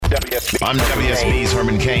I'm WSB's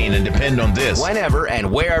Herman Cain, and depend on this. Whenever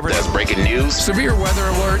and wherever There's breaking news, severe weather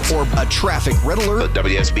alert, or a traffic red alert, the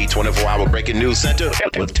WSB 24-hour Breaking News Center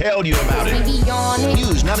will tell you about it.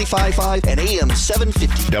 News 95.5 and AM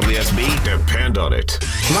 750. WSB, depend on it.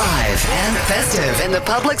 Live and festive in the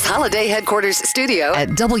Publix Holiday Headquarters studio at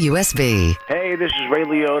WSB. Hey, this is Ray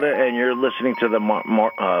Liotta, and you're listening to the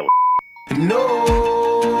No,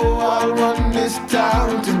 I'll run this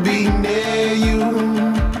town to be near you.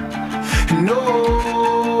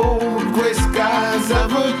 No, gray skies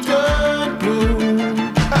ever turn blue.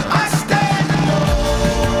 I stand alone.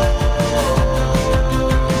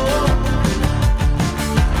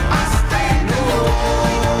 I stand alone.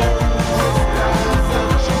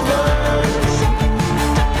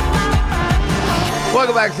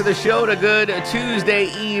 Welcome back to the show. A good Tuesday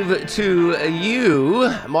Eve to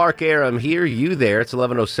you. Mark Arum here, you there. It's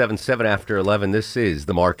 11:07 after 11. This is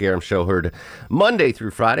the Mark Arum Show, heard Monday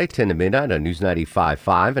through Friday, 10 to midnight on News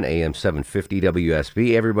 95.5 and AM 750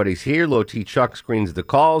 WSB. Everybody's here. Low T Chuck screens the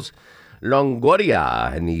calls.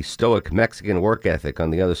 Longoria and the stoic Mexican work ethic on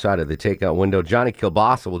the other side of the takeout window. Johnny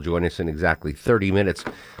Kilbasa will join us in exactly 30 minutes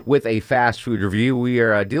with a fast food review. We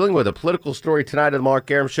are dealing with a political story tonight on the Mark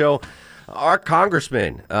Arum Show. Our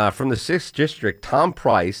congressman from the 6th District, Tom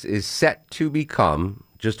Price, is set to become,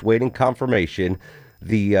 just waiting confirmation,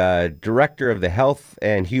 the director of the Health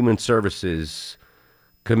and Human Services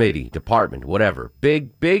Committee, department, whatever.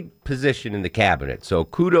 Big position in the cabinet. So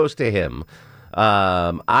kudos to him.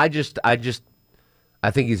 I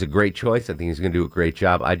think he's a great choice. I think he's going to do a great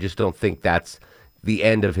job. I just don't think that's the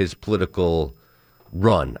end of his political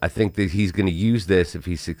run. I think that he's going to use this, if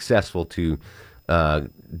he's successful, to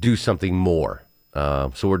do something more.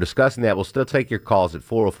 So we're discussing that. We'll still take your calls at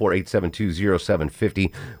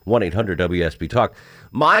 404-872-0750, 1-800-WSB Talk.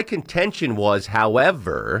 My contention was,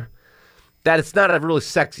 however, that it's not a really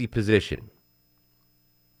sexy position.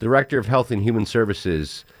 Director of Health and Human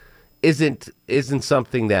Services isn't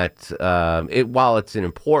something that, while it's an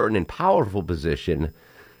important and powerful position,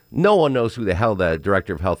 no one knows who the hell the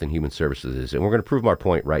Director of Health and Human Services is. And we're going to prove our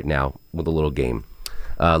point right now with a little game.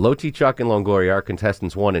 Low T, Chuck, and Longoria are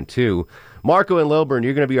contestants 1 and 2. Marco and Lilburn,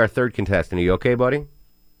 you're going to be our third contestant. Are you okay, buddy?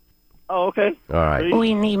 Oh, okay. All right.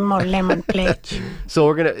 We need more lemon pledge. So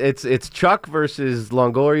we're gonna it's Chuck versus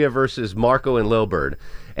Longoria versus Marco and Lilburn,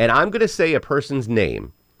 and I'm gonna say a person's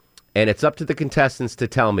name, and it's up to the contestants to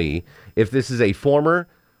tell me if this is a former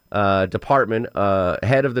department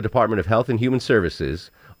head of the Department of Health and Human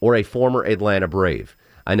Services or a former Atlanta Brave.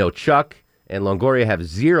 I know Chuck and Longoria have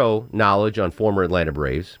zero knowledge on former Atlanta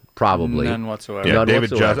Braves, probably. None whatsoever. Yeah, None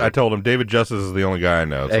David whatsoever. Justice. I told him David Justice is the only guy I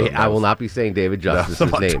know. So Hey, I will not be saying David Justice's That's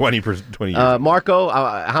about name. 20 years ago. Marco,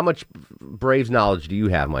 how much Braves knowledge do you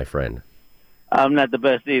have, my friend? I'm not the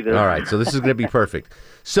best either. All right, so this is going to be perfect.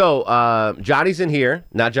 So Johnny's in here,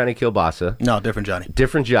 not Johnny Kilbasa. No, different Johnny.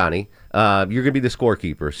 Different Johnny. You're going to be the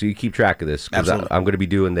scorekeeper, so you keep track of this. Absolutely. I'm going to be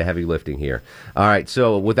doing the heavy lifting here. All right,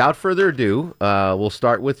 so without further ado, we'll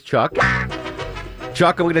start with Chuck.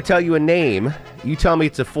 Chuck, I'm going to tell you a name. You tell me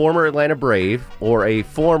it's a former Atlanta Brave or a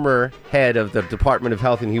former head of the Department of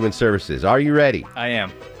Health and Human Services. Are you ready? I am.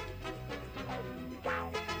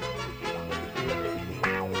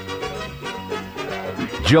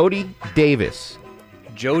 Jody Davis.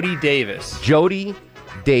 Jody Davis. Jody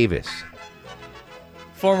Davis.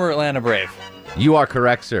 Former Atlanta Brave. You are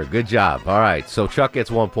correct, sir. Good job. All right, so Chuck gets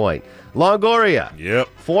 1 point. Longoria. Yep.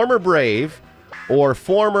 Former Brave or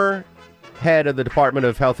former head of the Department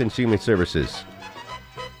of Health and Human Services?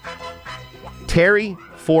 Terry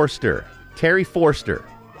Forster. Terry Forster.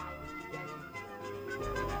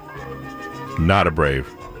 Not a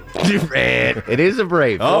Brave. It is a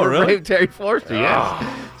Brave. Oh, Former really? Brave Terry Forster,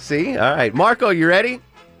 yes. See? All right. Marco, you ready?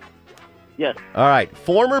 Yes. All right.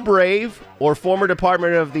 Former Brave or former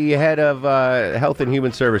Department of the head of Health and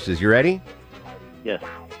Human Services. You ready? Yes.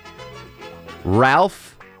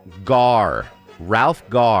 Ralph Garr. Ralph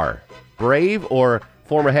Garr. Brave or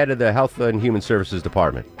former head of the Health and Human Services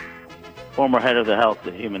Department? Former head of the Health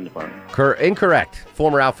and Human Department. Incorrect.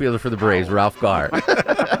 Former outfielder for the Braves, Ralph Garr.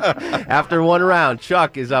 After one round,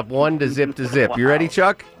 Chuck is up 1 to zip. You ready,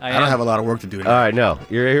 Chuck? I don't have a lot of work to do All now. right, no.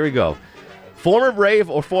 Here we go. Former Brave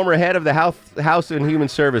or former head of the House and Human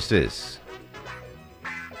Services?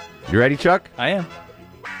 You ready, Chuck? I am.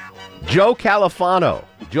 Joe Califano.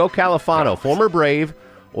 Joe Califano, former Brave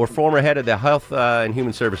or former head of the Health and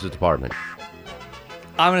Human Services Department?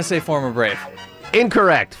 I'm going to say former Brave.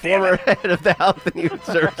 Incorrect. Former head of the Health and Human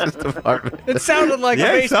Services Department. It sounded like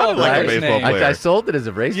Yeah, a it baseball sounded like a player's baseball name. player. I sold it as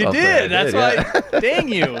a baseball You player. did. That's why. Dang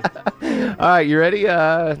you. All right, you ready,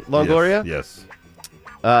 Longoria? Yes.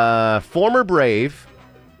 Former Brave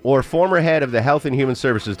or former head of the Health and Human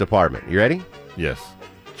Services Department? You ready? Yes.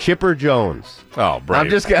 Chipper Jones. Oh, Brave. I'm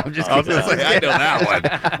just kidding. I was going to say, I know that one.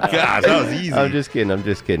 Gosh, that was easy. I'm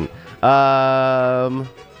just kidding. All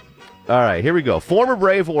right, here we go. Former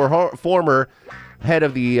Brave or former head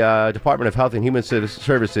of the Department of Health and Human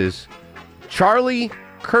Services, Charlie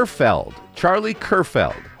Kerfeld. Charlie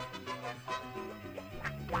Kerfeld.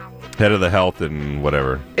 Head of the health and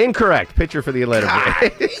whatever. Incorrect. Pitcher for the Atlanta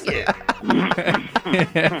Braves.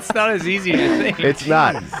 It's not as easy as you think. It's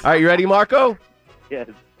not. All right, you ready, Marco? Yes.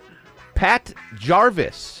 Pat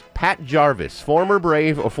Jarvis. Pat Jarvis, former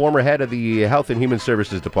Brave or former head of the Health and Human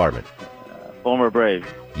Services Department. Former Brave.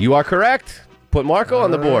 You are correct. Put Marco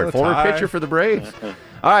on the board. Former tie. pitcher for the Braves.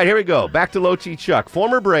 All right, here we go. Back to Low Chi Chuck.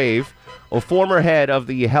 Former Brave or former head of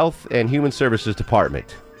the Health and Human Services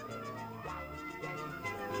Department.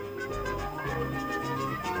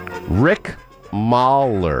 Rick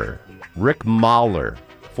Mahler. Rick Mahler.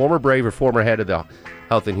 Former Brave or former head of the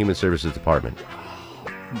Health and Human Services Department.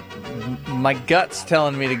 My gut's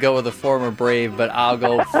telling me to go with a former Brave, but I'll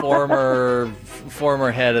go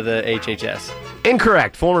former head of the HHS.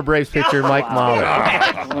 Incorrect. Former Braves pitcher Mike Mahler.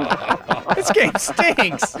 This game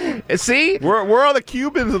stinks. See? We're all the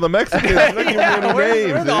Cubans and the Mexicans. We're not giving you any We're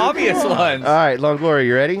names, the dude. obvious ones. All right, Longoria,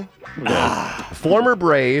 you ready? Former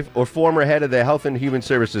Brave or former head of the Health and Human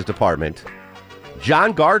Services Department.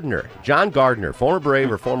 John Gardner. John Gardner. Former Brave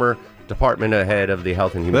or former department head of the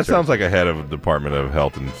Health and Human That Services. sounds like a head of a Department of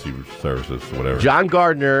Health and Services, whatever. John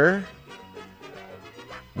Gardner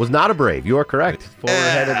was not a Brave. You are correct. Former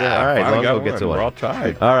head of the... All right, Finally Longo got gets one. one. We're all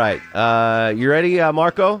tied. All right. You ready,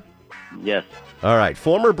 Marco? Yes. All right.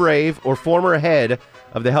 Former Brave or former head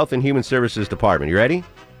of the Health and Human Services Department. You ready?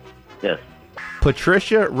 Yes.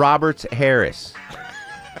 Patricia Roberts Harris.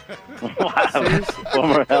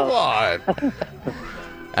 Former health. on.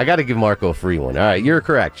 I got to give Marco a free one. All right, you're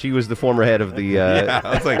correct. She was the former head of the...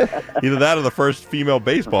 Yeah, it's like either that or the first female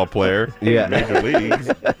baseball player Yeah. in Major Leagues.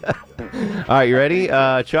 All right, you ready,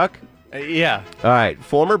 Chuck? Yeah. All right.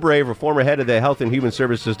 Former Brave or former head of the Health and Human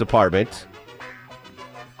Services Department.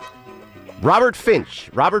 Robert Finch.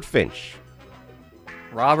 Robert Finch.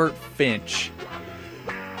 Robert Finch.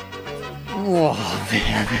 Oh,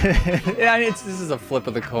 man. Yeah, this is a flip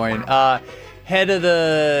of the coin. Head of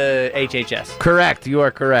the HHS. Correct. You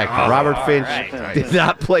are correct. Robert Finch did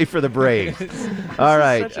not play for the Braves. All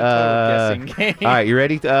right. Such a total guessing game. All right. You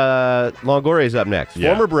ready? Longoria is up next.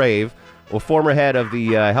 Yeah. Former Brave or former head of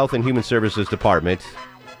the Health and Human Services Department.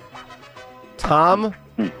 Tom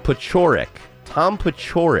Pachorik. Tom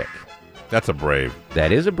Pachorik. That's a Brave.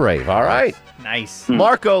 That is a Brave. All right. Nice.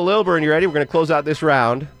 Marco Lilburn, you ready? We're going to close out this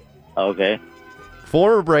round. Okay.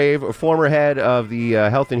 Former Brave or former head of the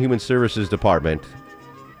Health and Human Services Department.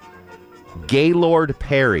 Gaylord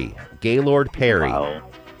Perry. Gaylord Perry. Wow.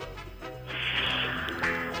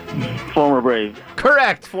 Former Brave.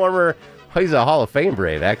 Correct. Former. He's a Hall of Fame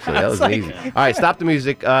Brave, actually. That was easy. All right, stop the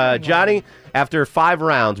music. Johnny, after 5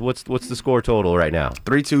 rounds, what's the score total right now?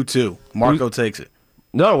 3-2-2. Marco takes it.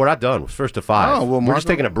 No, we're not done. It's first to 5. Oh, well, we're just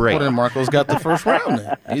taking a break. Well, then Marco's got the first round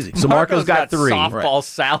then. Easy. So Marco's got 3. Softball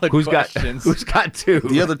salad Who's questions. got 2?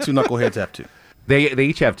 The other 2 knuckleheads have 2. They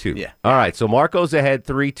each have 2. Yeah. All right, so Marco's ahead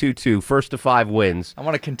 3-2-2. First to 5 wins. I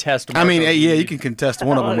want to contest. I mean, Marco's yeah, lead. you can contest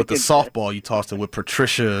one of them with the softball you tossed it with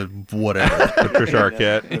Patricia whatever. Patricia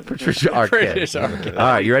Arquette. Patricia Arquette. British Arquette. All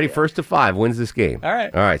right, you ready? First to 5 wins this game. All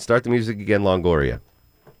right. All right, start the music again, Longoria.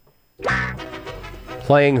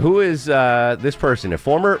 Playing who is this person? A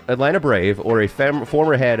former Atlanta Brave or a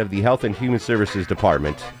former head of the Health and Human Services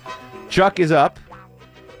Department? Chuck is up.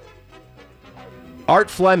 Art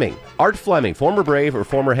Fleming. Art Fleming, former Brave or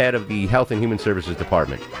former head of the Health and Human Services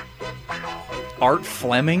Department? Art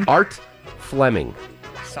Fleming. Art Fleming.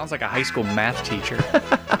 Sounds like a high school math teacher.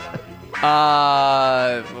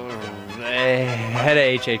 Head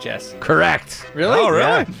of HHS. Correct. Really? Oh, really?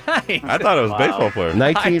 Yeah. Nice. I thought it was a baseball player.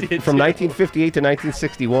 19, I did from too. 1958 to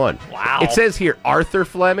 1961. Wow. It says here Arthur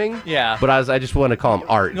Fleming. Yeah. But I just want to call him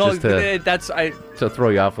Art No, just to that's throw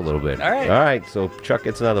you off a little bit. All right. All right. So Chuck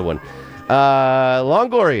gets another one.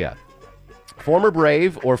 Longoria, former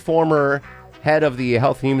Brave or former head of the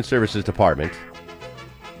Health and Human Services Department.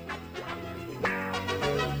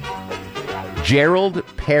 Gerald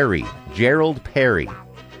Perry. Gerald Perry.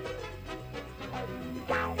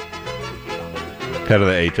 Head of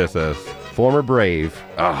the HSS. Former Brave.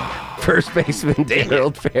 First baseman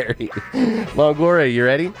Gerald Perry. Longoria, you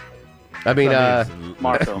ready? I mean,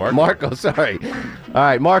 Marco. Marco, sorry. All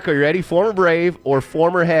right, Marco, you ready? Former Brave or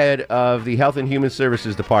former head of the Health and Human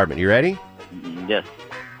Services Department. You ready? Yes.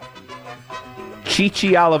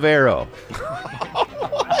 Chichi Olivero.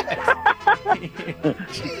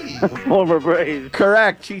 Former Brave.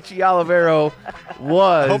 Correct. Chichi Olivero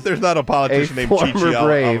was. I hope there's not a politician named former Chichi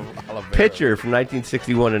Brave Olivero. pitcher from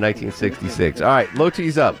 1961 to 1966. All right, low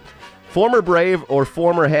T's up. Former Brave or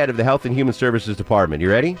former head of the Health and Human Services Department. You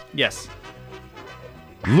ready? Yes.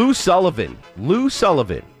 Lou Sullivan. Lou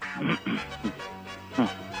Sullivan.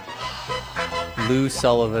 Lou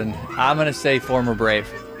Sullivan. I'm going to say former Brave.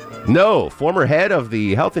 No, former head of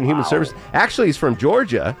the Health and Human Services. Actually, he's from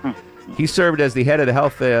Georgia. He served as the head of the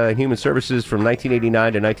Health and Human Services from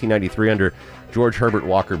 1989 to 1993 under George Herbert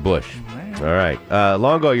Walker Bush. All right.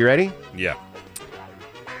 Longo, you ready? Yeah.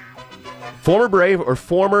 Former Brave or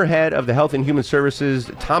former head of the Health and Human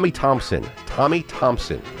Services, Tommy Thompson. Tommy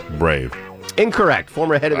Thompson. Brave. Incorrect.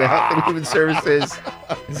 Former head of the Health and Human Services.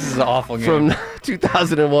 This is an awful game. From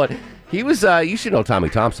 2001. He was, you should know Tommy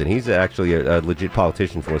Thompson. He's actually a legit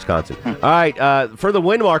politician from Wisconsin. All right, for the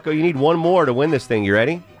win, Marco, you need one more to win this thing. You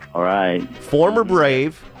ready? All right. Former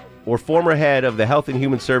Brave or former head of the Health and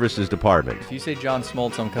Human Services Department. If you say John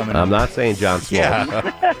Smoltz, I'm coming. I'm not saying John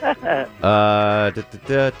Smoltz.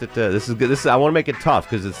 This is good. This is, I want to make it tough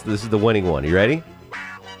because this is the winning one. You ready?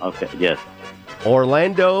 Okay, yes.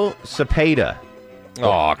 Orlando Cepeda.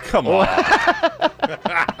 Oh, come on.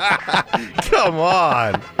 Come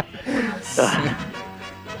on.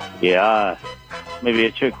 Yeah, maybe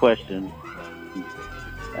a trick question.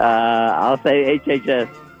 I'll say HHS.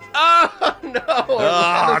 Oh, no.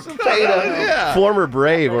 Orlando Cepeda. Yeah. Former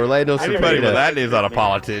Brave, Orlando Cepeda. Anybody with that name's not a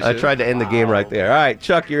politician. I tried to end the game right there. All right,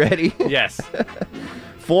 Chuck, you ready? Yes.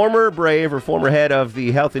 Former Brave or former head of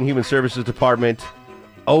the Health and Human Services Department,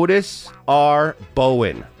 Otis R.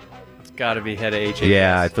 Bowen. It's got to be head of HHS.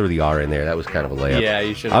 Yeah, I threw the R in there. That was kind of a layup. Yeah,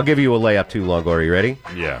 you should. I'll give you a layup too, Longo. Are you ready?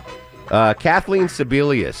 Yeah. Kathleen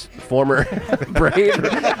Sebelius, former Brave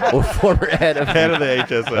or former head of the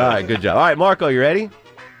HSS. All right, good job. All right, Marco, you ready?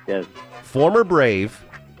 Yes. Former Brave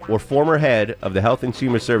or former head of the Health and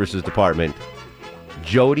Human Services Department,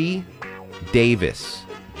 Jody Davis.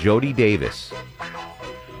 Jody Davis.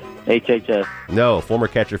 HHS. No, former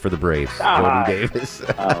catcher for the Braves, Jody Davis.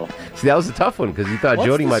 Oh. See, that was a tough one because you thought What's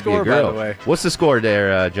Jody the might be a score, by girl. the way? What's the score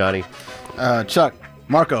there, Johnny? Chuck,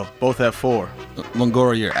 Marco, both have 4.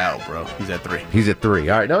 Longoria, you're out, bro. He's at 3. He's at 3.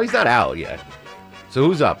 All right, no, he's not out yet. So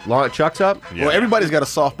who's up? Chuck's up? Yeah. Well, everybody's got a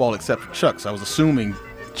softball except for Chuck, so I was assuming.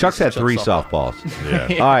 Chuck's had 3 softballs.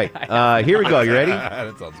 Yeah. All right, here we go. You ready?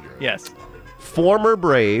 That sounds good. Yes. Former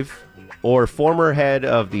Brave or former head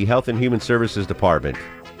of the Health and Human Services Department,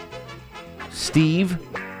 Steve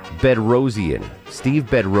Bedrosian. Steve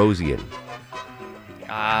Bedrosian.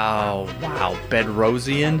 Oh, wow.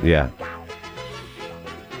 Bedrosian? Yeah.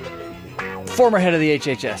 Former head of the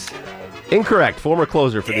HHS. Incorrect. Former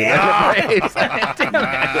closer for the Atlanta Braves.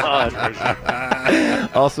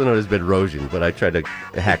 Also known as Bedrosian, but I tried to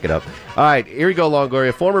hack it up. All right, here we go,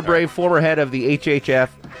 Longoria. Former Brave, former head of the HHF,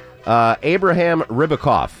 Abraham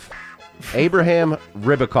Ribicoff. Abraham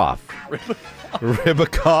Ribicoff.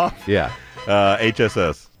 Ribicoff? Yeah.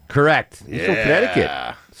 HSS. Correct. He's from Yeah.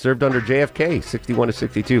 Connecticut. Served under JFK, 61 to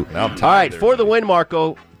 62. Now I'm All tired right, there, for the win,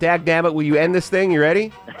 Marco. Dagnabbit, will you end this thing? You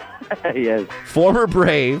ready? Yes. Former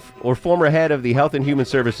Brave or former head of the Health and Human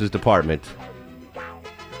Services Department,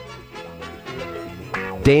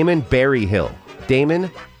 Damon Berryhill. Damon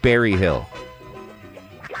Berryhill.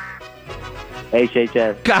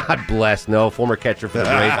 HHS. God bless. No, former catcher for the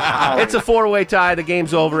Braves. It's a 4-way tie. The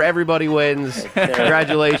game's over. Everybody wins.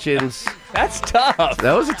 Congratulations. That's tough.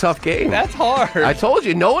 That was a tough game. That's hard. I told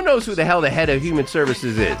you, no one knows who the hell the head of Human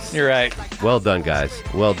Services is. You're right. Well done, guys.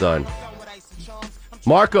 Well done.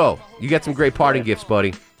 Marco, you got some great parting gifts,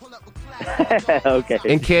 buddy. Okay.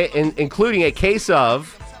 Including a case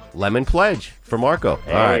of Lemon Pledge for Marco.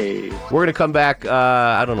 All right. We're going to come back.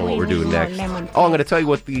 I don't know what we're doing next. Oh, I'm going to tell you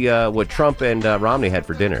what Trump and Romney had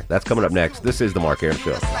for dinner. That's coming up next. This is the Mark Arum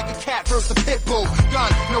Show. Like a cat versus a pit bull.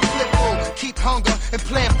 Gun, no flip bull. Keep hunger and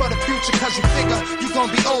plan for the future because you figure you're going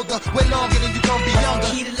to be older way longer than you're going to be younger.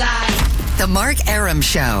 The Mark Arum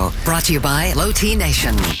Show, brought to you by Low T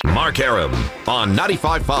Nation. Mark Arum on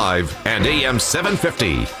 95.5 and AM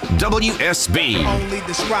 750 WSB. Only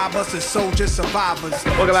describe us as soldiers, survivors.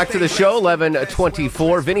 Welcome back to the show,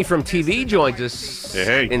 11:24. Vinny from TV joins us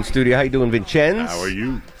in studio. How you doing, Vincenz? How are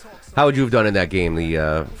you? How would you have done in that game,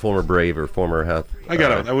 the former Brave or former Health? I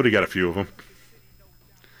would have got a few of them.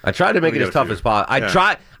 I tried to make it as tough as possible.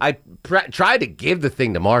 I tried to give the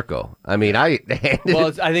thing to Marco. I mean, I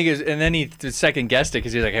handed I think it was, and then he second guessed it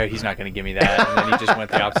because he was like, "Oh, he's not going to give me that," and then he just went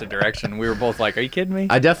the opposite direction. We were both like, "Are you kidding me?"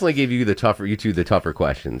 I definitely gave you two the tougher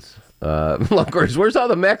questions. Of course, where's all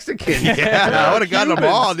the Mexicans? I would have gotten them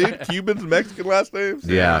all, dude. Cubans, Mexican last names.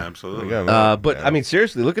 Yeah, absolutely. But I mean,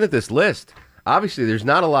 seriously, looking at this list, obviously there's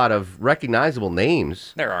not a lot of recognizable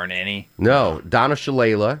names. There aren't any. No, Donna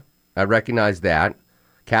Shalala, I recognize that.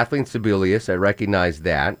 Kathleen Sebelius, I recognize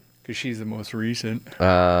that. Because she's the most recent.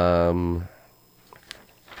 Yeah,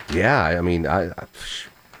 I mean, I'm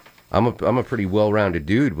a pretty well-rounded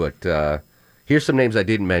dude, but here's some names I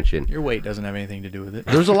didn't mention. Your weight doesn't have anything to do with it.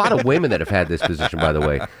 There's a lot of women that have had this position, by the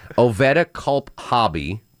way. Oveta Culp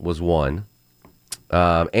Hobby was one.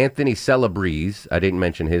 Anthony Celebreze, I didn't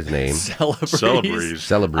mention his name.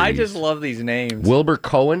 Celebreze. I just love these names. Wilbur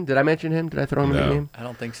Cohen, did I mention him? Did I throw him in the name? I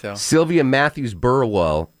don't think so. Sylvia Matthews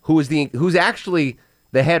Burwell, who's actually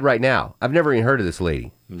the head right now. I've never even heard of this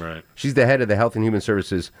lady. Right. She's the head of the Health and Human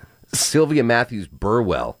Services. Sylvia Matthews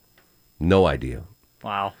Burwell. No idea.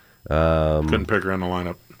 Wow. Couldn't pick her in the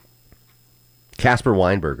lineup. Casper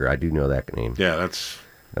Weinberger, I do know that name. Yeah, that's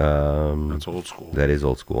old school. That is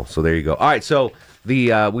old school. So there you go. All right, so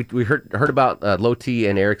the we heard about Low T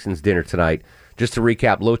and Erickson's dinner tonight. Just to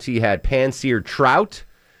recap, Low T had pan-seared trout,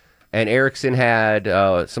 and Erickson had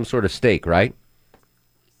some sort of steak, right?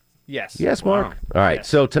 Yes. Yes, Mark. Wow. All right. Yes.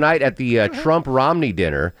 So tonight at the Trump-Romney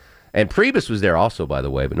dinner, and Priebus was there also, by the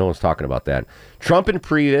way, but no one's talking about that. Trump and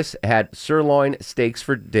Priebus had sirloin steaks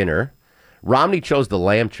for dinner. Romney chose the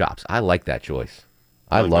lamb chops. I like that choice.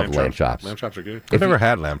 I love lamb chops. Lamb chops are good. I've never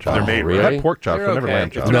had lamb chops. They're made really? I've had pork chops, They're but never okay. lamb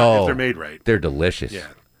chops. No. If they're made right. They're delicious. Yeah.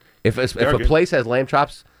 If a good. place has lamb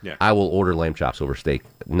chops, Yeah. I will order lamb chops over steak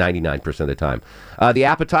 99% of the time. The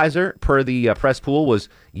appetizer, per the press pool, was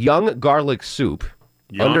young garlic soup.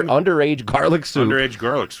 Underage garlic soup. Underage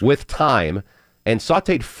garlic soup. With thyme and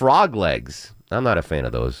sautéed frog legs. I'm not a fan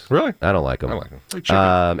of those. Really? I don't like them. I like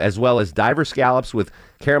them. As well as diver scallops with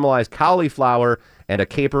caramelized cauliflower and a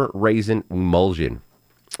caper raisin emulsion.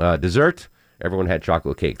 Dessert, everyone had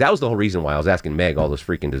chocolate cake. That was the whole reason why I was asking Meg all those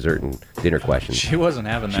freaking dessert and dinner questions. She wasn't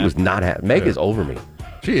having that. She was not having. Meg is over me.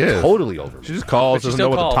 She is. Totally over me. She just calls, But she doesn't know still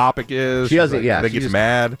what calls. the topic is. She doesn't, She's yeah, They she gets just-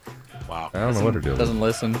 mad. Wow. I don't know what to do. Doesn't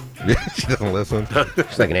listen. She doesn't listen.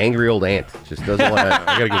 She's like an angry old aunt. Just doesn't want to.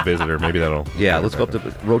 I gotta go visit her. Maybe that'll. Yeah, let's go up to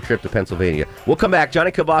road trip to Pennsylvania. We'll come back.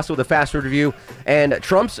 Johnny Cabasa with a fast food review and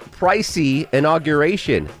Trump's pricey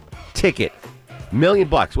inauguration ticket. $1 million.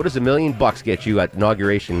 What does $1 million get you at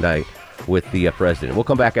inauguration night with the president? We'll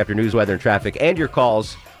come back after news, weather, and traffic, and your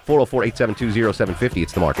calls. 404-872-0750.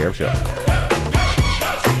 It's the Mark Arum Show.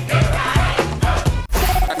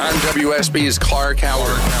 I'm WSB's Clark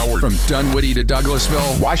Howard. From Dunwoody to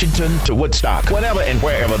Douglasville, Washington to Woodstock. Whenever and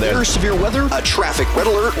wherever there's severe weather, a traffic red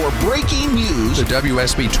alert, or breaking news, the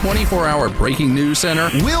WSB 24-hour breaking news center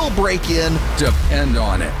will break in. Depend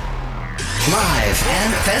on it. Live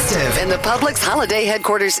and festive in the Publix Holiday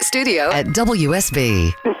Headquarters studio at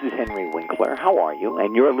WSB. This is Henry Winkler. How are you?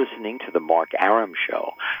 And you're listening to the Mark Arum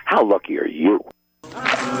Show. How lucky are you?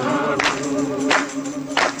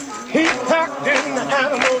 He packed in the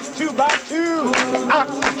animals 2 by 2, ox,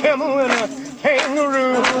 a camel, and a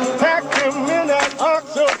kangaroo. Packed him in that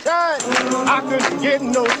ox so tight, I couldn't get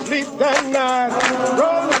no sleep that night.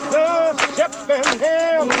 Roll the sun, Shep and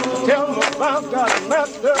Ham, tell them about that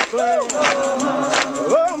master plan.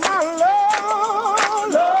 Oh, my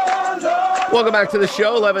Lord, Lord, Lord. Welcome back to the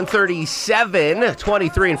show. 11:37,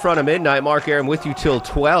 23 in front of midnight. Mark Arum with you till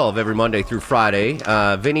 12 every Monday through Friday.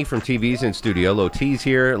 Vinny from TV's in studio. Low T's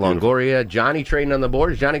here. Longoria. Johnny trading on the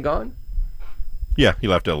board. Is Johnny gone? Yeah, he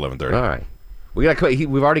left at 11:30. All right.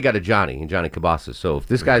 We've already got a Johnny Cabasa. So if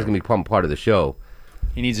this guy's going to become part of the show.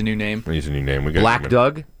 He needs a new name. He needs a new name. We got Black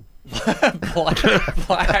Doug? Black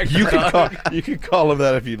you can call him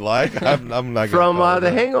that if you'd like. I'm not from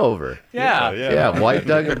The Hangover. Yeah. White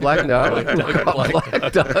Doug and Black Doug.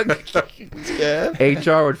 Black Doug. Yeah.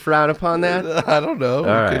 HR would frown upon that. I don't know. All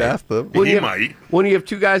You right. could ask them. He might. When you have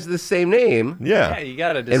two guys of the same name, Yeah, you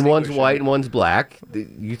got to and one's white and one's black,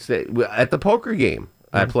 you say at the poker game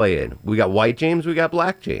I play in, we got White James, we got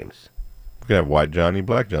Black James. We could have White Johnny,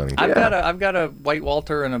 Black Johnny. I've got a white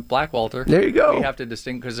Walter and a black Walter. There you go. We have to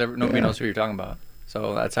distinguish because nobody knows who you're talking about.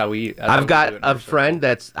 So that's how we. I've got a friend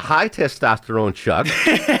that's high testosterone Chuck.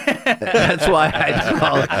 That's why I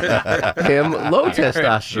call him low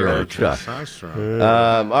testosterone Chuck.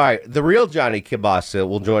 All right, the real Johnny Cabasa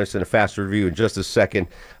will join us in a fast review in just a second.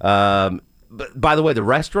 But by the way, the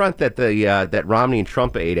restaurant that that Romney and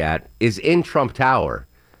Trump ate at is in Trump Tower,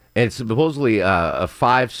 and it's supposedly a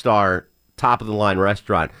 5-star top of the line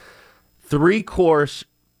restaurant. 3-course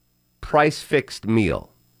price fixed meal.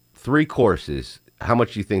 3 courses. How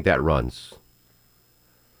much do you think that runs?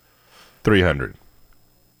 $300.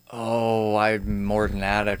 Oh, more than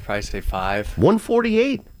that. I'd probably say 5.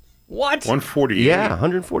 $148. What? $148. Yeah,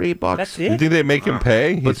 $148. That's it? You think they make him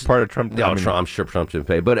pay? He's part of Trump. No, I'm sure Trump should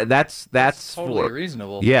pay, but that's totally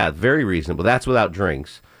reasonable. Yeah, very reasonable. That's without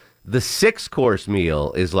drinks. The 6-course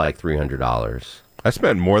meal is like $300. I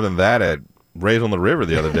spent more than that at Rays on the River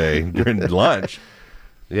the other day during lunch.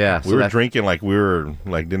 Yeah, we were drinking like we were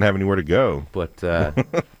didn't have anywhere to go. But there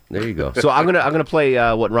you go. So I'm gonna play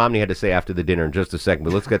what Romney had to say after the dinner in just a second.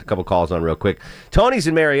 But let's get a couple calls on real quick. Tony's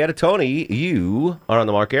in Marietta. Tony, you are on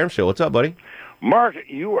the Mark Arum Show. What's up, buddy? Mark,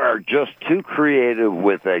 you are just too creative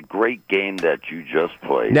with that great game that you just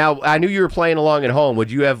played. Now I knew you were playing along at home.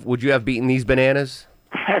 Would you have beaten these bananas?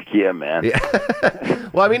 Heck yeah, man. Yeah.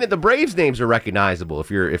 Well, I mean, the Braves names are recognizable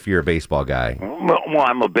if you're a baseball guy. Well,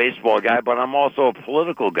 I'm a baseball guy, but I'm also a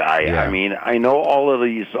political guy. Yeah. I mean, I know all of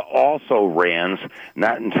these also rans,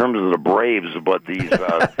 not in terms of the Braves, but these,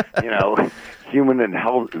 human and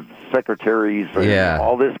health secretaries and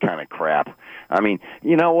all this kind of crap. I mean,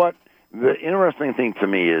 you know what? The interesting thing to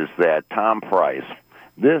me is that Tom Price,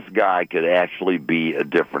 this guy could actually be a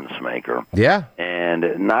difference maker. Yeah.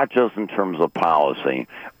 And not just in terms of policy,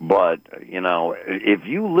 but, if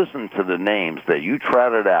you listen to the names that you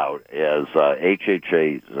trotted out as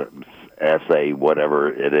HHA, SA,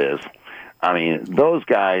 whatever it is, I mean, those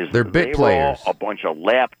guys, they're big they players. Were a bunch of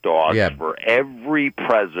lapdogs for every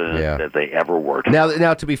president that they ever worked with.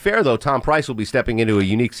 Now, to be fair, though, Tom Price will be stepping into a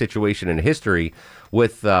unique situation in history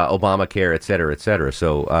with Obamacare, et cetera, et cetera.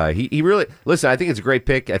 So he really, listen, I think it's a great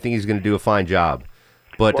pick. I think he's going to do a fine job.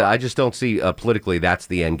 But I just don't see politically that's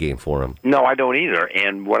the end game for him. No, I don't either.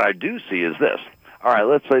 And what I do see is this. All right,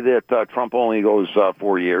 let's say that Trump only goes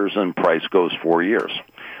 4 years and Price goes 4 years.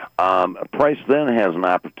 Price then has an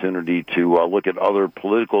opportunity to look at other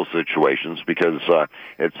political situations because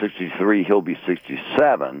at 63 he'll be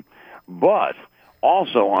 67. But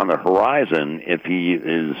also on the horizon, if he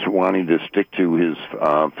is wanting to stick to his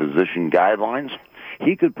physician guidelines,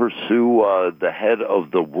 he could pursue the head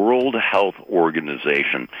of the World Health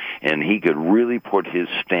Organization, and he could really put his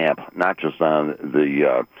stamp not just on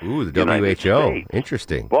the United WHO. States,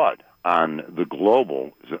 Interesting. but on the global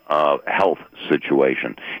health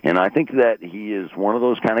situation. And I think that he is one of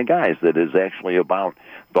those kind of guys that is actually about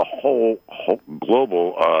the whole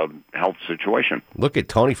global health situation. Look at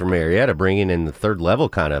Tony from Marietta bringing in the third level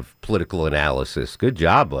kind of political analysis. Good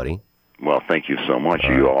job, buddy. Well, thank you so much.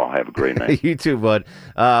 You all have a great night. You too, bud.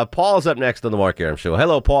 Paul's up next on the Mark Arum Show.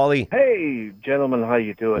 Hello, Paulie. Hey, gentlemen, how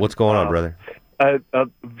you doing? What's going on, brother? A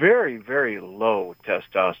very, very low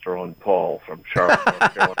testosterone Paul from Charlotte,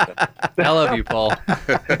 North Carolina. I love you, Paul.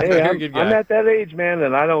 Hey, I'm at that age, man,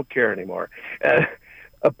 and I don't care anymore.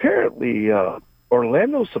 Apparently,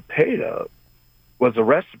 Orlando Cepeda was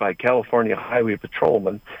arrested by California Highway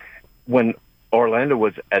Patrolmen when Orlando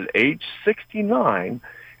was at age 69,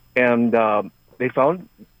 and they found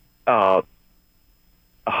a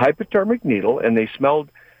hypodermic needle, and they smelled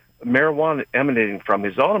marijuana emanating from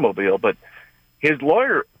his automobile, but his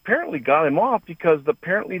lawyer apparently got him off because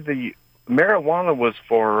apparently the marijuana was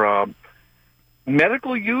for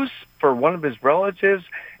medical use for one of his relatives,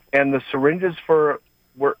 and the syringes were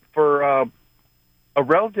for a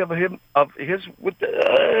relative of his with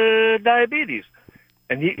diabetes.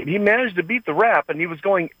 And he managed to beat the rap, and he was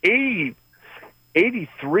going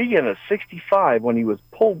 83 and a 65 when he was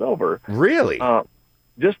pulled over. Really?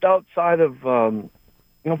 Just outside of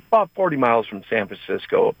about 40 miles from San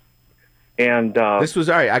Francisco. And this was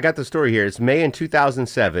all right. I got the story here. It's May in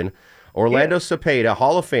 2007. Orlando Cepeda,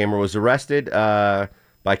 Hall of Famer, was arrested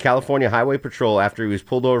by California Highway Patrol after he was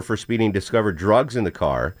pulled over for speeding and discovered drugs in the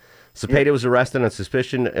car. Cepeda was arrested on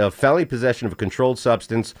suspicion of felony possession of a controlled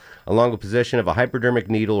substance, along with possession of a hypodermic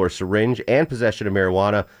needle or syringe, and possession of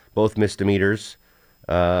marijuana, both misdemeanors.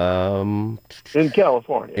 In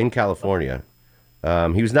California. In California.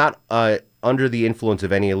 He was not under the influence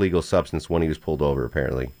of any illegal substance when he was pulled over,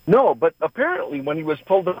 apparently. No, but apparently when he was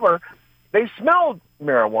pulled over, they smelled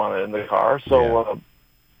marijuana in the car. So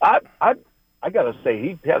I got to say,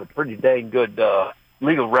 he had a pretty dang good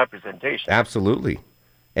legal representation. Absolutely.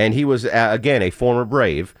 And he was, again, a former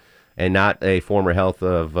Brave and not a former Health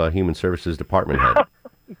of Human Services Department head.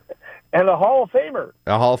 And a Hall of Famer.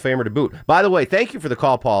 A Hall of Famer to boot. By the way, thank you for the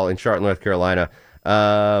call, Paul, in Charlotte, North Carolina.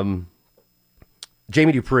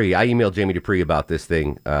 Jamie Dupree, I emailed Jamie Dupree about this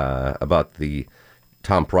thing, about the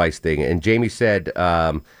Tom Price thing, and Jamie said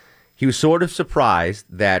he was sort of surprised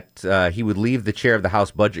that he would leave the chair of the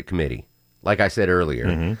House Budget Committee like I said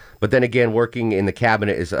earlier. But then again, working in the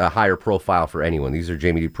cabinet is a higher profile for anyone. These are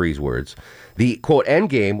Jamie Dupree's words. The, quote, end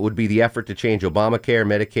game would be the effort to change Obamacare,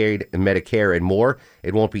 Medicare, and more.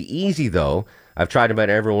 It won't be easy, though. I've tried to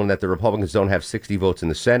remind everyone that the Republicans don't have 60 votes in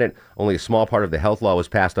the Senate. Only a small part of the health law was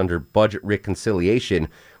passed under budget reconciliation,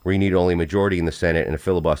 where you need only a majority in the Senate, and a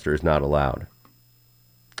filibuster is not allowed.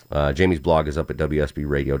 Jamie's blog is up at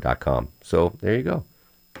WSBradio.com. So there you go.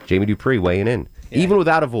 Jamie Dupree weighing in. Yeah. Even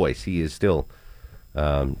without a voice, he is still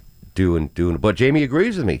doing. But Jamie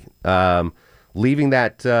agrees with me. Leaving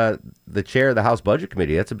that the chair of the House Budget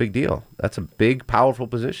Committee, that's a big deal. That's a big, powerful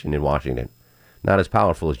position in Washington. Not as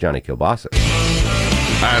powerful as Johnny Kilbasa.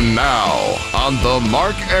 And now, on the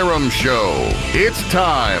Mark Arum Show, it's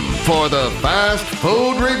time for the Fast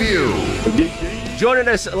Food Review. Joining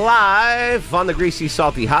us live on the Greasy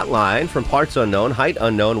Salty Hotline from parts unknown, height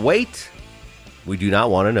unknown, weight we do not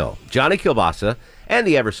want to know. Johnny Kilbasa and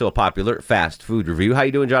the ever so popular Fast Food Review. How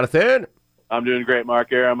you doing, Jonathan? I'm doing great,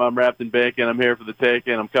 Mark Arum. I'm wrapped in bacon. I'm here for the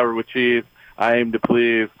taking. I'm covered with cheese. I aim to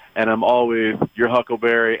please, and I'm always your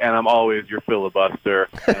Huckleberry, and I'm always your filibuster,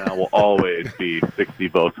 and I will always be 60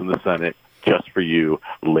 votes in the Senate just for you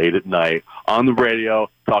late at night on the radio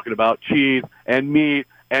talking about cheese and meat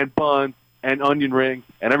and buns and onion rings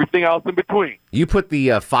and everything else in between. You put the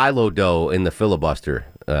phyllo dough in the filibuster,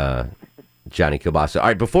 Johnny Kilbasa. All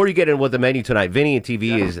right, before you get in with the menu tonight, Vinny and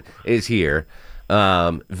TV is here.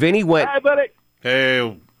 Vinny went... Hi, buddy.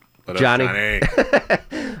 Hey, what Johnny. Up,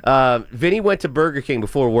 Johnny? Vinny went to Burger King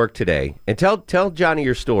before work today. And tell Johnny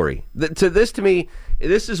your story. To me,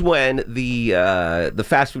 this is when the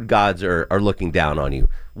fast food gods are looking down on you.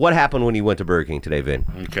 What happened when you went to Burger King today, Vin?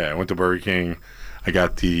 Okay, I went to Burger King. I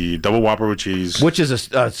got the double Whopper with cheese. Which is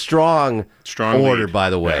a strong order, lead. by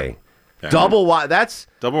the way. Yeah. Double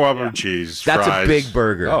Whopper with cheese. That's fries. a big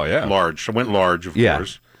burger. Oh, yeah. Large. I went large, of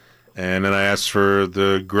course. And then I asked for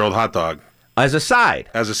the grilled hot dog. As a side.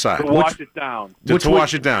 To wash it down. To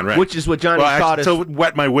wash it down, right. Which is what Johnny taught us. To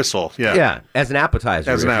wet my whistle, yeah. Yeah, as an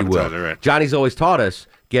appetizer, As an if you will. appetizer, right. Johnny's always taught us,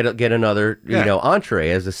 get another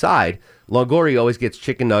entree as a side. Longoria always gets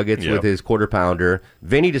chicken nuggets with his quarter pounder.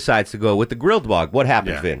 Vinny decides to go with the grilled dog. What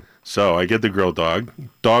happens, Vin? So I get the grilled dog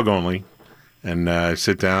only, and I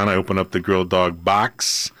sit down, I open up the grilled dog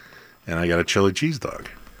box, and I got a chili cheese dog.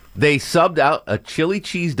 They subbed out a chili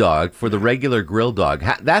cheese dog for the regular grilled dog.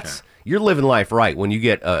 You're living life right when you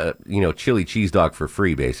get a chili cheese dog for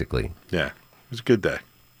free, basically. Yeah, it was a good day.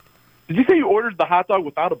 Did you say you ordered the hot dog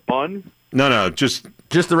without a bun? No, just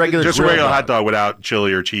the regular a regular hot dog without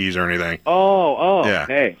chili or cheese or anything. Oh, yeah.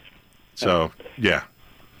 Hey. So the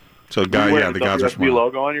the gods are WSB smart.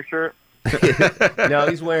 logo on your shirt? No,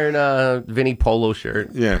 he's wearing a Vinny polo shirt.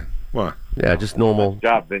 Yeah. What? Yeah, just normal. Good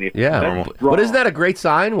job, Vinny. Yeah. Normal. But isn't that a great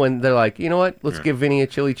sign when they're like, you know what? Let's give Vinny a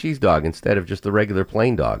chili cheese dog instead of just the regular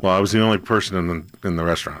plain dog. Well, I was the only person in the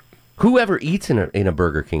restaurant. Who ever eats in a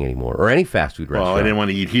Burger King anymore or any fast food restaurant? Well, I didn't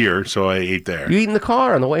want to eat here, so I ate there. You eat in the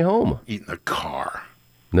car on the way home. Eat in the car.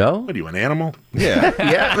 No? What are you, an animal? Yeah.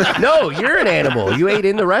 Yeah. No, you're an animal. You ate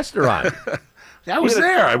in the restaurant. I was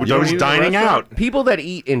there. I was dining out. People that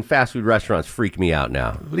eat in fast food restaurants freak me out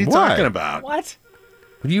now. What are you talking about? What?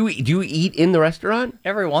 Do you eat in the restaurant?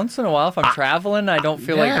 Every once in a while, if I'm traveling, I don't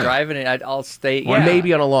feel like driving it. I'll stay. Or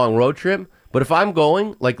maybe on a long road trip. But if I'm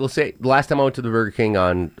going, like let's say the last time I went to the Burger King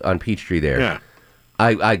on Peachtree there,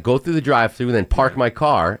 I go through the drive-thru and then park my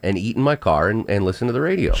car and eat in my car and listen to the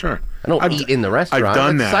radio. Sure. I don't eat in the restaurant. I've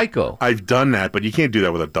done That's that. Psycho. I've done that, but you can't do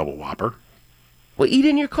that with a double Whopper. Well, eat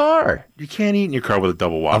in your car. You can't eat in your car with a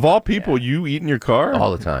double Whopper. Of all people, you eat in your car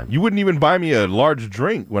all the time. You wouldn't even buy me a large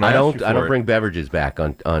drink when I don't bring beverages back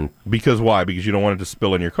on. Because why? Because you don't want it to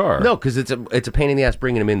spill in your car. No, because it's a pain in the ass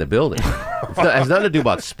bringing them in the building. It has nothing to do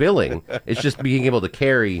about spilling. It's just being able to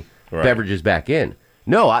carry beverages back in.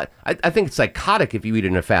 No, I think it's psychotic if you eat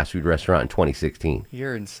in a fast food restaurant in 2016.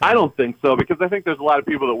 You're insane. I don't think so, because I think there's a lot of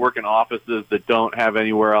people that work in offices that don't have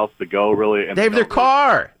anywhere else to go, really. And they have their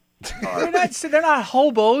car. They're not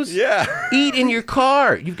hobos. Yeah. Eat in your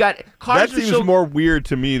car. You've got cars. That seems more weird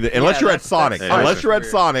to me than unless you're at Sonic. Unless you're at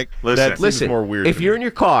Sonic, that seems more weird. If you're in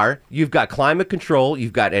your car, you've got climate control,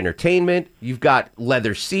 you've got entertainment, you've got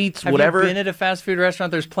leather seats, whatever. Have you been at a fast food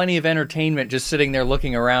restaurant? There's plenty of entertainment just sitting there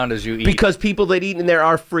looking around as you eat. Because people that eat in there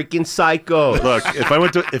are freaking psychos. Look, if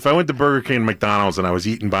I went to Burger King and McDonald's and I was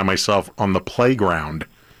eating by myself on the playground,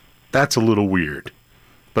 that's a little weird.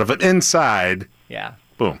 But if it's inside,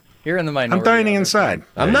 boom. You're in the minority. I'm dining inside.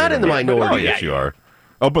 I'm not in the minority. Oh, yes, you are.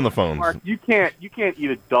 Open the phones. Mark, you can't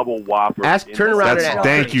eat a double Whopper. Turn around.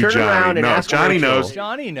 Thank you, Johnny. No, Johnny knows.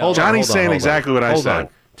 Johnny knows. Johnny's saying exactly what I said.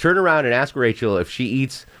 Turn around and ask Rachel if she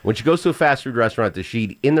eats, when she goes to a fast food restaurant, does she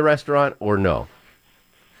eat in the restaurant or no?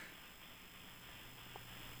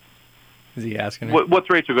 Is he asking her? What's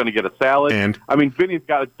Rachel going to get, a salad? And I mean, Vinny's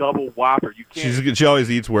got a double Whopper. You can't. she always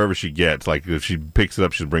eats wherever she gets. Like if she picks it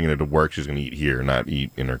up, she's bringing it to work. She's going to eat here, not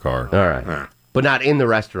eat in her car. All right. But not in the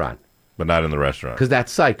restaurant. But not in the restaurant. Because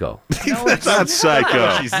that's psycho. That's not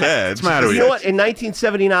psycho. She said. What's the matter with you know what? In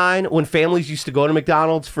 1979, when families used to go to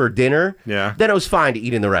McDonald's for dinner, then it was fine to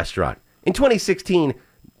eat in the restaurant. In 2016,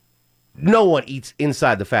 no one eats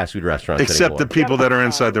inside the fast food restaurants Except anymore. the people that are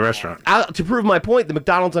inside the restaurant. To prove my point, the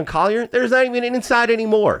McDonald's on Collier, there's not even an inside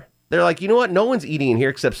anymore. They're like, you know what? No one's eating in here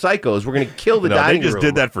except psychos. We're going to kill the dining room. They just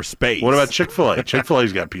did that for space. What about Chick-fil-A?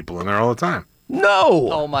 Chick-fil-A's got people in there all the time. No.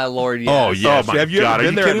 Oh, my Lord, yes. Oh, yes. Oh, my Have you God, ever are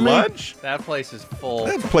been you there at kidding me? lunch? That place is full.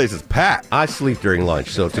 That place is packed. I sleep during lunch,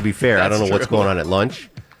 so to be fair, I don't know what's going on at lunch.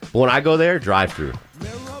 But when I go there, drive-through.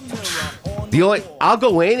 I'll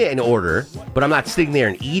go in and order, but I'm not sitting there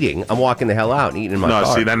and eating. I'm walking the hell out and eating in my car.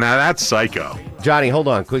 No, see, now that's psycho. Johnny, hold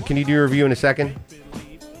on. Can you do your review in a second?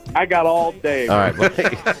 I got all day. All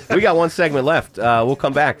right. We got one segment left. We'll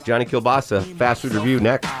come back. Johnny Kilbasa, fast food review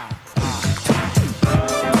next.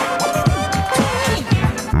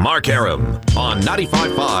 Mark Arum on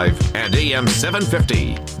 95.5 and AM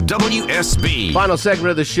 750 WSB. Final segment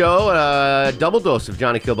of the show, double dose of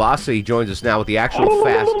Johnny Kilbasa. He joins us now with the actual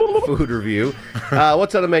fast food review.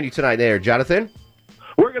 What's on the menu tonight there, Jonathan?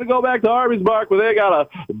 We're going to go back to Arby's, Mark, where they got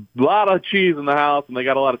a lot of cheese in the house and they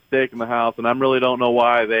got a lot of steak in the house, and I really don't know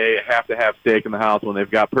why they have to have steak in the house when they've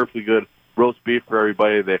got perfectly good roast beef for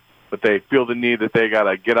everybody. But they feel the need that they got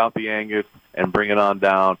to get out the Angus and bring it on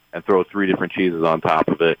down and throw 3 different cheeses on top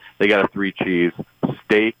of it. They got a 3-cheese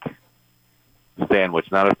steak sandwich,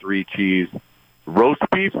 not a 3-cheese roast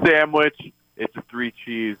beef sandwich. It's a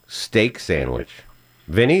 3-cheese steak sandwich.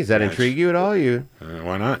 Vinny, does that intrigue you at all?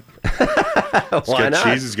 Why not? It's Why got not?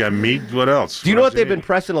 cheese, it's got meat. What else? Do you know what they've been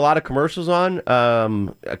pressing a lot of commercials on?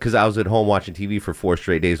 Because I was at home watching TV for 4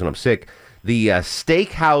 straight days when I'm sick. The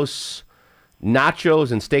steakhouse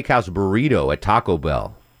nachos and steakhouse burrito at Taco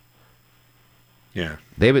Bell. Yeah.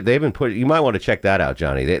 They've been putting. You might want to check that out,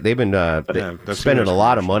 Johnny. They've been spending a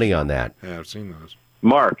lot of money on that. Yeah, I've seen those.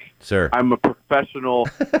 Mark, sir, I'm a professional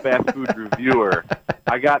fast food reviewer.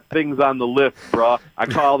 I got things on the list, bro. I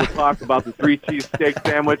called to talk about the 3-cheese steak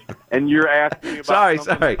sandwich, and you're asking me about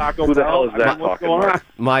sorry. Taco Who the Bell. hell is that What's talking, going Mark? on?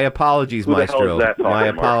 My apologies, Who the hell Maestro. is that talking, My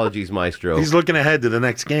Mark? apologies, Maestro. He's looking ahead to the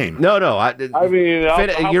next game. No. I mean, how you're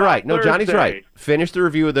about right. No, Johnny's Thursday? right. Finish the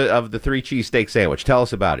review of the 3-cheese steak sandwich. Tell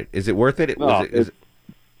us about it. Is it worth it? No,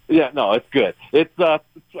 Yeah, no, it's good. It's I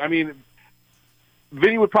mean,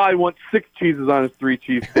 Vinny would probably want 6 cheeses on his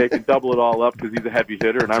 3-cheese steak and double it all up because he's a heavy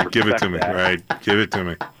hitter, and I respect Give it to me, that. right? Give it to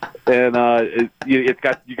me. And you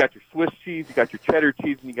got your Swiss cheese, you got your cheddar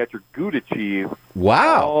cheese, and you got your Gouda cheese.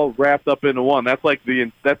 Wow! All wrapped up into one. That's like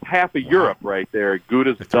that's half of Europe right there.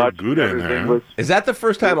 Gouda's Dutch, Gouda in Cheddar's there, English. Is that the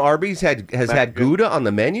first time Arby's has had Gouda on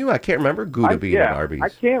the menu? I can't remember Gouda being at Arby's. I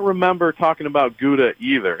can't remember talking about Gouda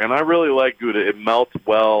either, and I really like Gouda. It melts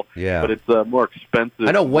well, but it's more expensive.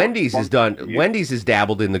 I know Wendy's has done. Wendy's has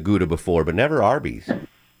dabbled in the Gouda before, but never Arby's.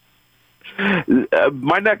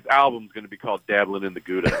 My next album's going to be called Dabbling in the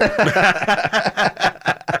Gouda.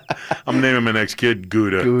 I'm naming my next kid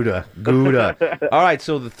Gouda. Gouda. All right,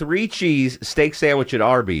 so the 3-cheese steak sandwich at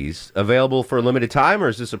Arby's, available for a limited time, or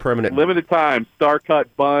is this a permanent? Limited time,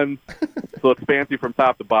 star-cut bun, so it's fancy from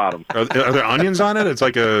top to bottom. Are there onions on it? It's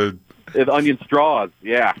like It's onion straws,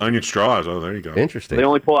 yeah. Onion straws. Oh, there you go. Interesting. They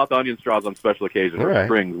only pull out the onion straws on special occasions, All or right.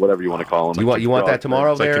 strings, whatever you want to call them. You want that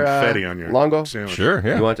tomorrow It's like there, confetti on your Longo? sandwich. Sure,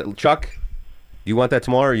 yeah. You want to, Chuck? You want that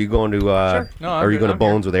tomorrow? Or are you going to? Sure. No, or are you going to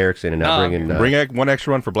Bones with Erickson and not bring in? Bring one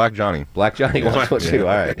extra one for Black Johnny. Black Johnny wants one too.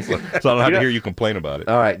 All right. So I don't have to hear you complain about it.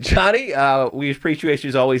 All right, Johnny. We appreciate you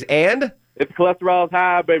as always, and it's cholesterol's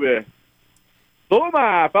high, baby. So am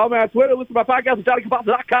I. Follow me on Twitter. Listen to my podcast at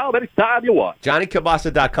JohnnyKilbasa.com anytime you want.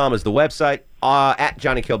 JohnnyKilbasa.com is the website. At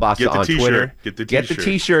Johnny Kilbasa Get the on t-shirt. Twitter. Get the Get the t-shirt.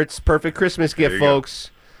 t-shirts. Perfect Christmas gift, There you folks.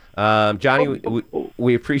 Johnny,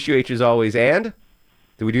 we appreciate you as always. And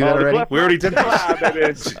did we do that already? We already did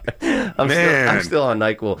that. I'm still on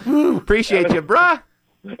NyQuil. Appreciate you, bruh.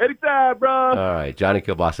 Anytime, bro. All right,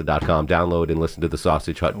 JohnnyKilbasa.com. Download and listen to the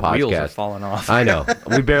Sausage Hut podcast. Wheels are falling off. I know.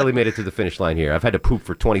 We barely made it to the finish line here. I've had to poop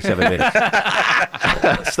for 27 minutes.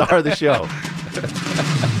 Star of the show.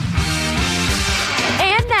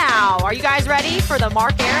 And now, are you guys ready for the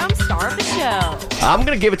Mark Arum Star of the Show? I'm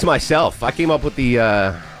going to give it to myself. I came up with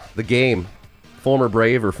the game. Former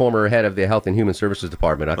Brave or former head of the Health and Human Services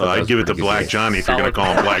Department. I'd give it to Black Johnny if you're going to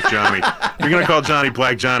call him Black Johnny. If you're going to call Johnny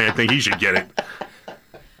Black Johnny, I think he should get it.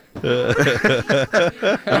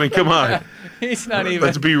 I mean, come on. He's not even.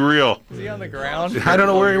 Let's be real. Is he on the ground? I don't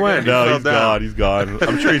know where he went. No, he's gone. He's gone.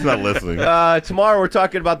 I'm sure he's not listening. Tomorrow we're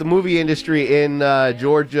talking about the movie industry in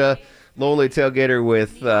Georgia. Lonely Tailgater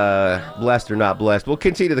with Blessed or Not Blessed. We'll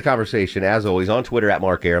continue the conversation, as always, on Twitter at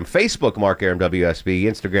Mark Arum, Facebook Mark Arum WSB,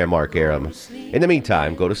 Instagram Mark Arum. In the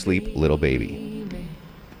meantime, go to sleep, little baby.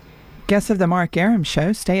 Guests of the Mark Arum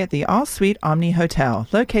Show stay at the All-Suite Omni Hotel,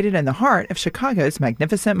 located in the heart of Chicago's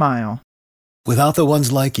Magnificent Mile. Without the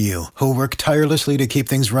ones like you, who work tirelessly to keep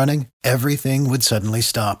things running, everything would suddenly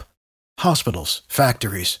stop. Hospitals,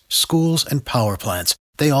 factories, schools, and power plants,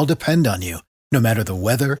 they all depend on you. No matter the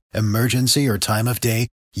weather, emergency, or time of day,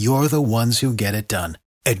 you're the ones who get it done.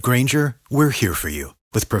 At Grainger, we're here for you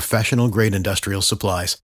with professional-grade industrial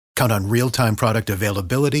supplies. Count on real-time product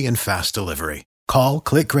availability and fast delivery. Call,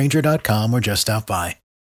 click Grainger.com, or just stop by.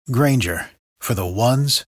 Grainger, for the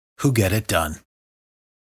ones who get it done.